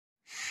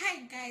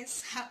Hi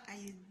guys, how are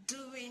you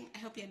doing? I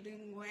hope you're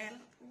doing well.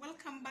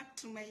 Welcome back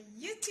to my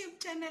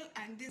YouTube channel,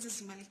 and this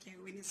is Malkia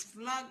Winnie's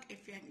vlog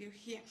if you're new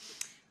here.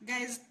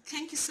 Guys,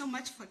 thank you so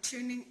much for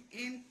tuning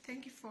in.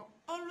 Thank you for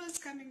always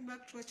coming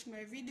back to watch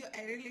my video.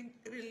 I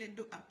really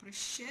do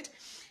appreciate,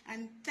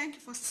 and thank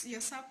you for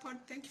your support.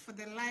 Thank you for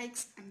the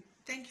likes, and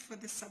thank you for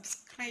the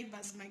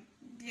subscribers, my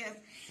dear.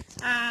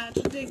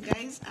 Today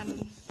guys, I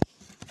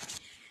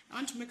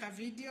want to make a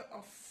video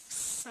of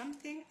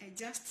something.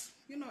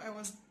 I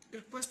was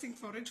requesting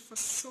for it for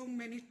so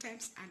many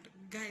times, and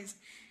guys,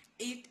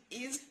 it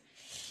is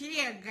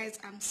here. Guys,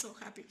 I'm so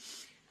happy,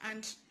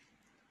 and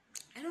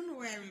I don't know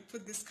where I will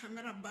put this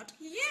camera, but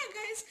yeah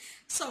guys,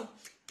 so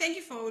thank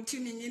you for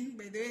tuning in.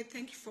 By the way,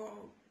 thank you for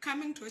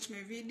coming to watch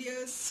my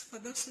videos. For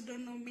those who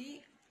don't know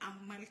me,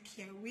 I'm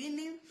Malkia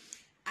Winnie,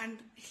 and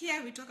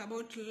here we talk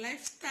about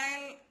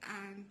lifestyle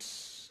and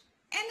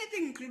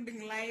anything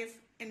including life,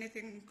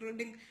 anything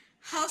including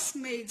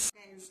housemaids.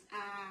 Guys,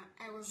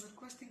 I was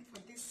requesting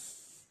for this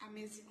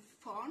amazing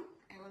phone.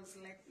 I was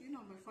like,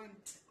 my phone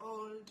is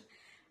old,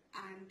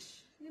 and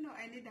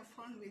I need a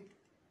phone with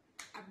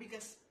a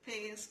bigger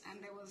space, and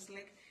I was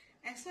like,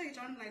 I saw it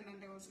online, and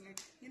I was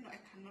like, I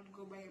cannot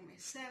go by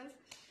myself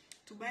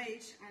to buy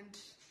it, and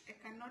I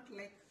cannot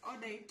like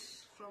order it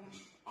from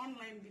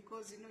online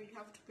because you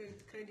have to pay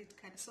with credit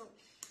card. So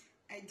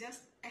I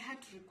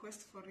had to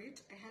request for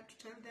it. I had to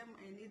tell them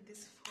I need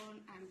this phone,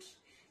 and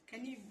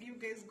can you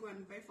guys go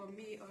and buy for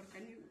me, or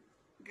can you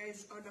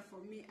guys order for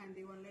me? And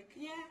they were like,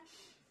 yeah,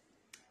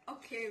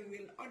 okay,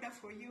 we'll order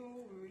for you,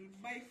 we will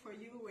buy for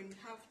you. When you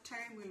have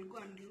time, we'll go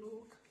and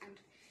look. And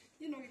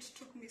it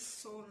took me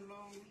so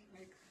long.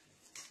 Like,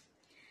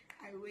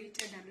 I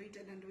waited and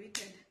waited and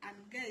waited, and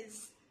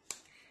guys,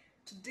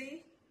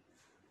 today,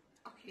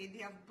 okay,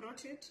 they have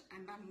brought it,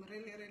 and I'm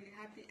really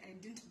happy. I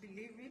didn't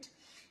believe it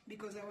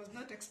because I was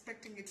not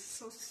expecting it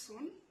so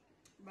soon,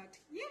 but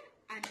yeah,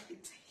 and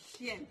it's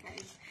here,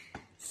 guys.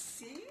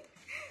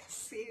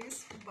 See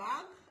this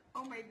bag?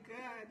 Oh my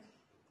god,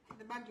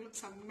 the bag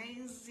looks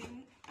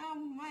amazing. Oh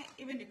my,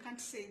 even you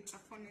can't say it's a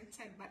phone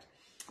inside, but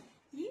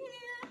yeah.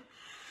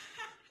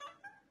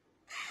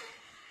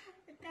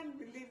 I can't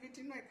believe it.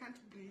 I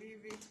can't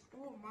believe it.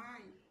 Oh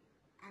my.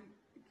 And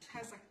it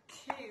has a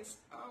case.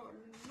 Oh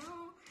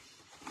no.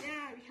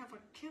 Yeah, we have a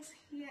case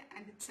here,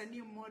 and it's a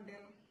new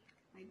model,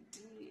 my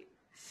dear.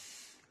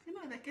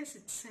 The case,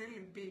 it's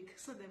really big,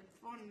 so the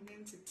phone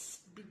means it's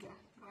bigger,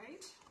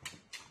 right?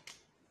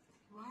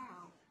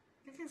 Wow.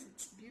 The case,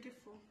 it's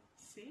beautiful.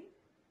 See?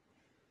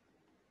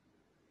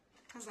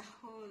 It has a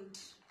hold.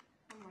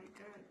 Oh my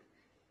god.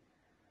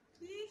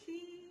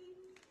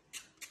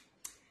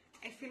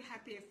 I feel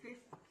happy. I feel,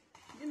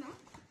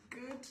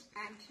 good.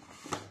 And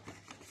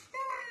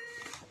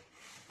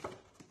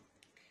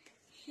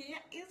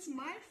here is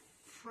my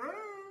phone.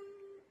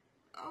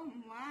 Oh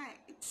my,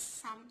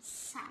 it's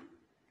Samsung.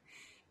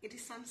 It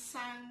is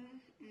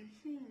Samsung.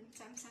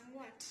 Samsung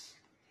what?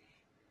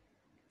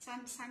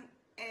 Samsung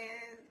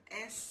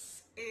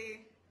SA.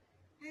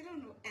 I don't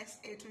know,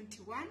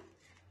 SA21.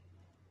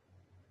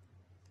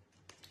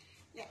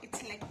 Yeah,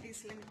 it's like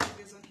this. Let me put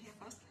this on here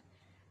first.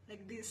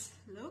 Like this.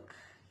 Look.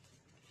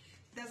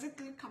 Does it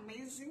look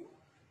amazing?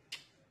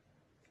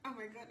 Oh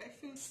my god, I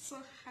feel so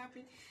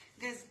happy.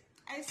 Guys,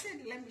 I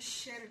said let me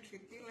share it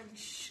with you, let me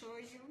show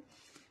you,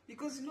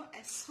 because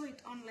I saw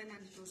it online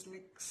and it was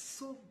like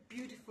so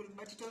beautiful,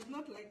 but it was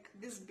not like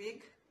this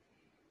big.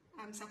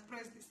 I'm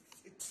surprised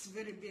it's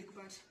very big,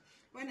 but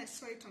when I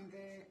saw it on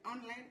the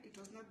online, it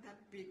was not that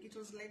big. It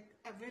was like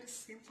a very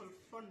simple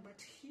phone,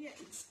 but here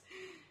it's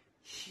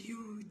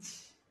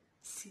huge.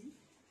 See,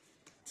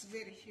 it's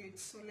very huge.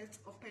 So let's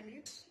open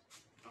it.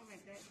 Oh my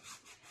god,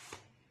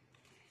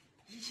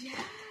 yeah,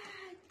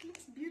 it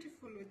looks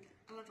beautiful with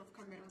a lot of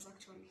cameras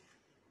actually.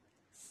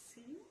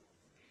 See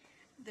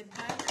the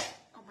bag.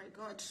 Oh my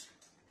god,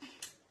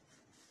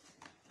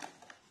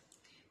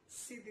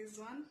 see this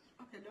one.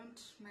 Okay,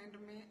 don't mind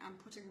me, I'm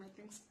putting my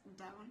things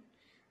down.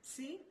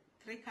 See,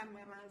 3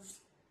 cameras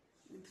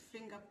with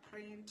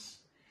fingerprint.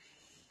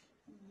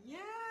 Yeah,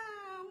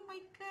 oh my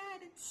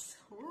god, it's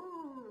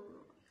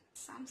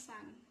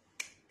Samsung.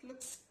 It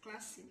looks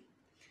classy,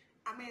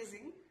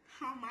 amazing.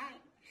 How am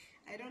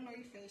I don't know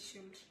if I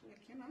should,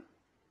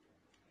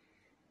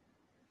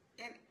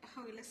 and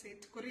how will I say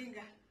it?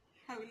 Kuringa.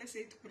 How will I say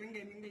it?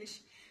 Kuringa in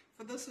English.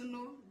 For those who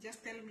know,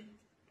 just tell me.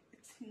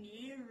 It's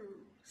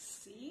new.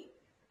 See?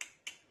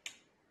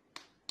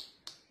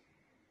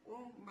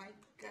 Oh my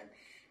god.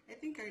 I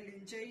think I'll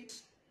enjoy it.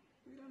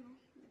 I don't know.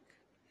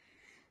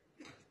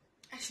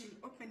 I should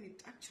open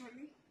it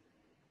actually.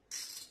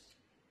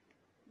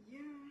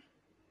 Yeah.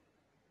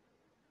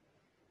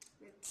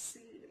 Let's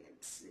see.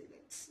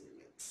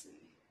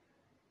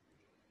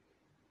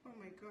 Oh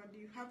my god,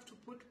 you have to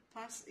put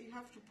password, you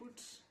have to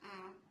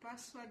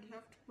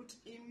put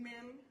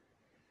email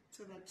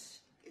so that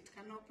it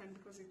can open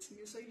because it's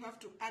new. So you have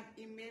to add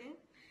email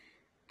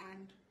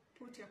and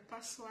put your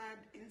password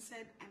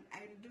inside, and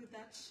I'll do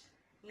that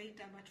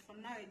later, but for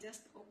now I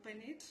just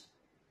open it.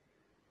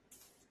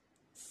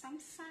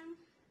 Samsung.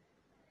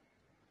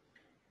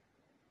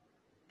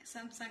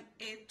 Samsung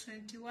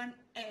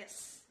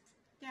A21s.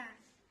 Yeah,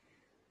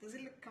 does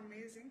it look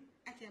amazing?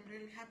 Okay, I'm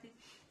really happy.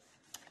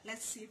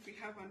 Let's see if we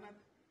have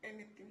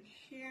anything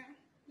here.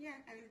 Yeah,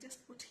 I will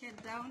just put here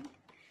down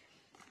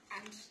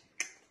and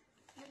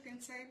look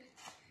inside.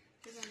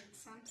 This one is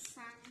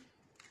Samsung.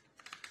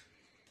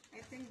 I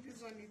think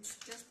this one is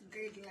just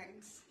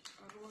guidelines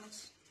or what?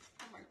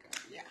 Oh my god,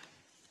 yeah.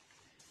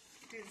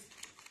 It is.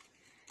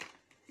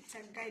 It's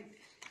a guide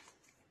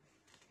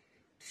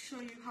to show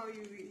you how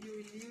you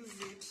will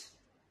use it.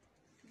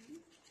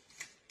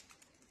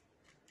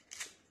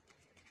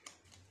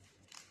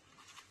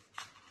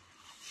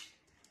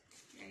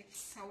 Yeah,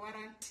 it's a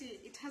warranty.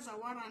 It has a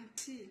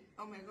warranty.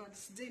 Oh my god,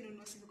 it's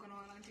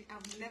warranty.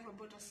 I've never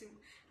bought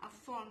a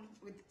phone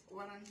with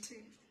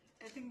warranty.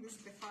 I think this is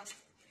the first.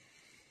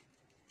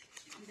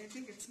 And I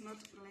think it's not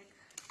like,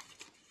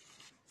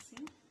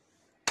 see,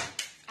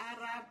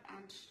 Arab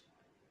and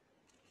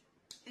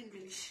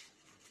English.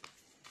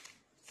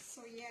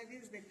 So yeah,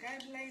 this is the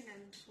guideline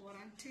and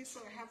warranty.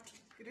 So I have to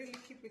really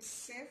keep it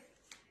safe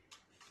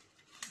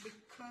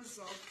because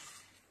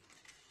of,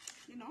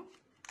 you know,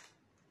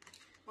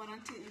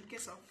 warranty in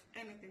case of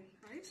anything,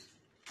 right?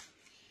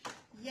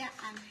 Yeah,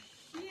 and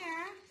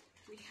here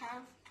we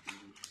have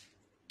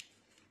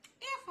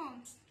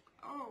earphones.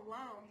 Oh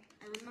wow,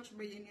 I will not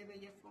buy any other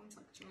earphones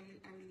actually.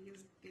 I will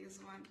use this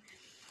one.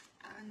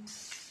 And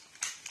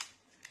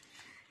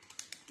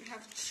we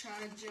have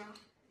charger.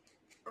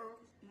 Oh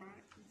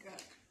my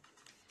god,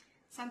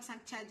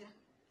 Samsung charger.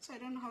 So I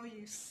don't know how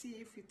you see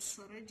if it's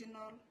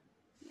original.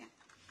 Yeah,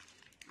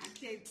 and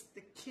here it's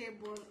the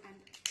cable and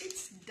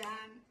it's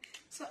done.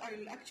 So I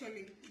will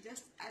actually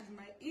just add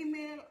my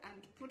email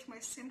and put my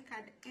SIM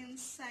card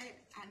inside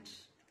and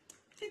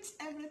fix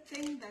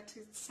everything that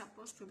is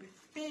supposed to be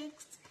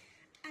fixed,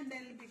 and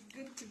I'll be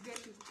good to go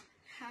to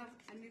have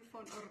a new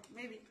phone, or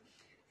maybe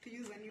to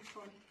use a new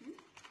phone.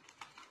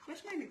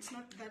 But mine, it's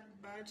not that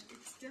bad.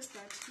 It's just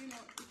that, you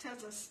know, it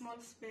has a small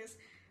space,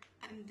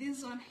 and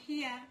this one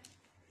here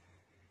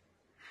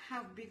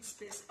have big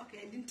space.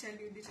 Okay, I didn't tell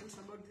you details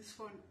about this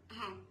phone.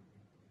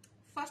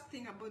 First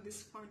thing about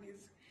this phone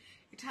is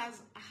it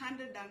has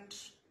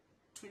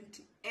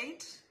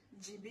 128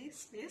 GB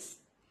space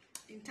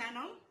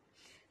internal,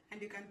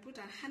 and you can put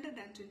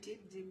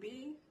 128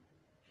 GB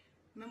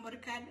memory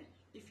card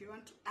if you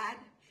want to add,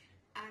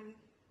 and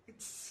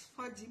it's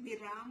 4 GB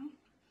RAM,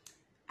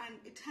 and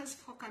it has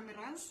 4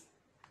 cameras,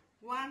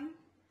 one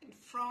in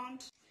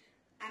front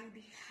and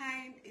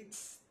behind.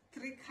 It's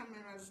 3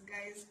 cameras,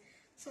 guys.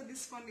 So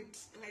this phone,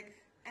 it's like,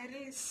 I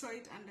really saw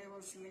it and I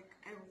was like,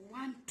 I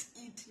want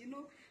it. You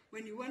know,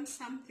 when you want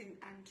something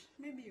and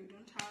maybe you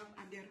don't have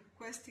and you're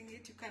requesting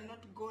it, you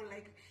cannot go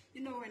like,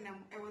 you know, when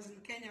I was in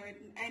Kenya,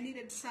 when I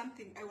needed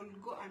something, I will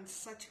go and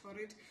search for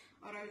it,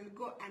 or I will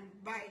go and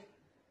buy.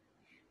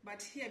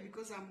 But here,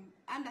 because I'm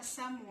under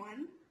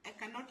someone, I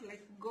cannot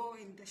like go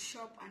in the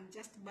shop and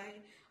just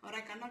buy, or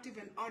I cannot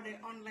even order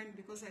online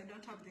because I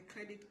don't have the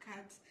credit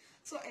cards.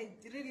 So I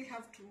really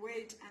have to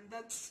wait, and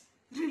that's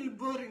really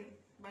boring,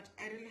 but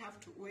I really have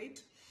to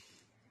wait.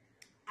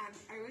 And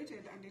I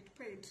waited and it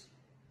paid.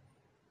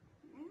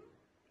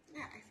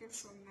 Yeah, I feel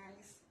so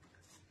nice.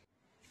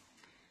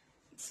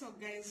 So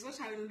guys, what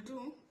I will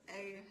do,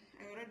 I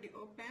already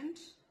opened,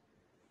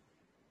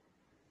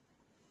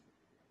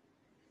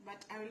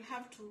 but I will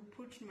have to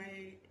put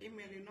my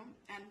email, you know,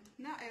 and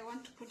now I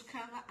want to put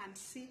cover and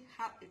see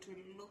how it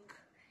will look.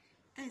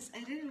 Guys,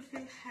 I really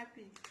feel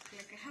happy,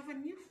 like I have a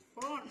new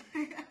phone.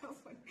 I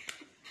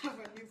have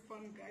a new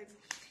phone, guys.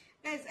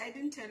 Guys, I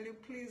didn't tell you,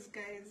 please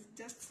guys,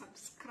 just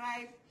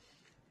subscribe,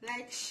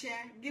 like,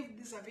 share, give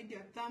this a video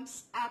a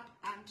thumbs up,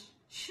 and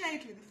share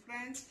it with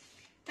friends.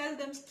 Tell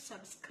them to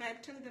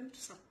subscribe, tell them to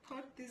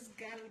support this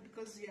girl,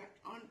 because we are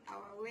on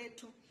our way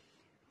to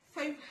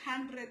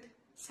 500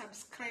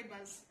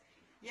 subscribers.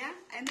 Yeah,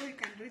 I know you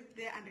can reach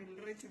there and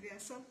you'll reach there.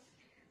 So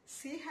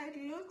see how it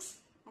looks.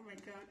 Oh my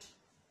god,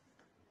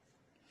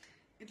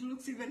 it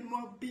looks even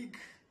more big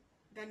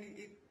than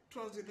it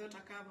was without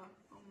a cover.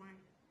 Oh my,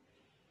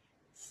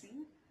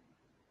 see,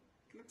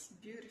 it looks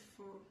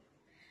beautiful,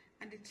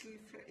 and it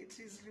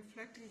is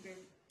reflecting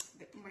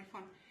my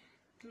phone.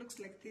 It looks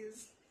like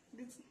this.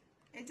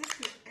 I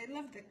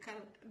love the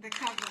cover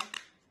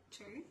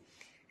actually.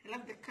 I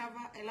love the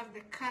cover. I love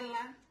the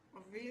color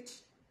of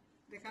it.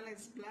 The color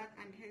is black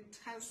and it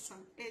has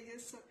some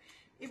edges, so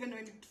even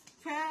when it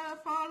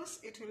falls,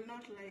 it will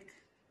not like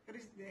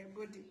reach the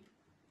body.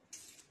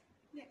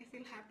 Yeah, I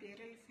feel happy. I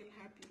really feel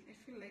happy. I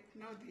feel like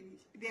now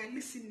they are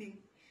listening.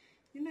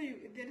 You know,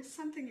 there is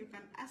something you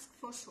can ask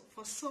for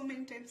so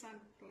many times,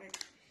 and like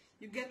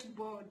you get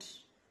bored.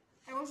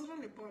 I was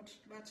really bored,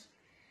 but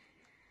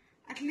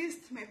at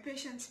least my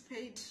patience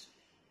paid.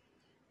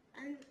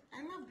 I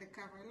love the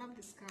cover. I love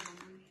this cover,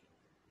 man.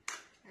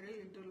 I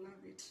really do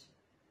love it.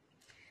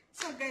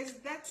 So guys,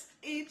 that's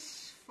it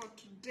for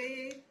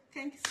today.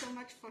 Thank you so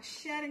much for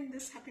sharing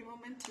this happy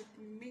moment with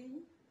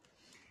me.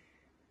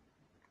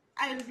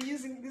 I will be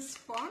using this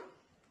phone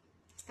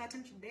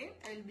starting today.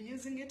 I will be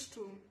using it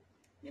to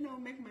you know,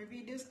 make my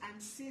videos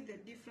and see the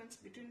difference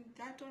between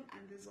that one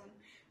and this one.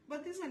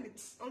 But this one,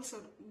 it's also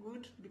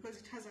good because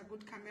it has a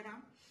good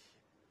camera,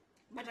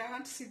 but I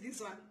want to see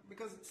this one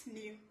because it's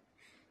new.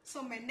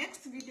 So my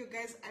next video,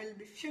 guys, I'll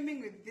be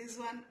filming with this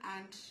one,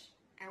 and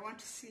I want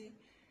to see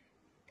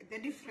the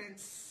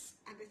difference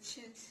and the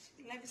change.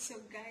 I love you so,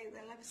 guys.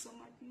 I love you so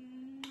much.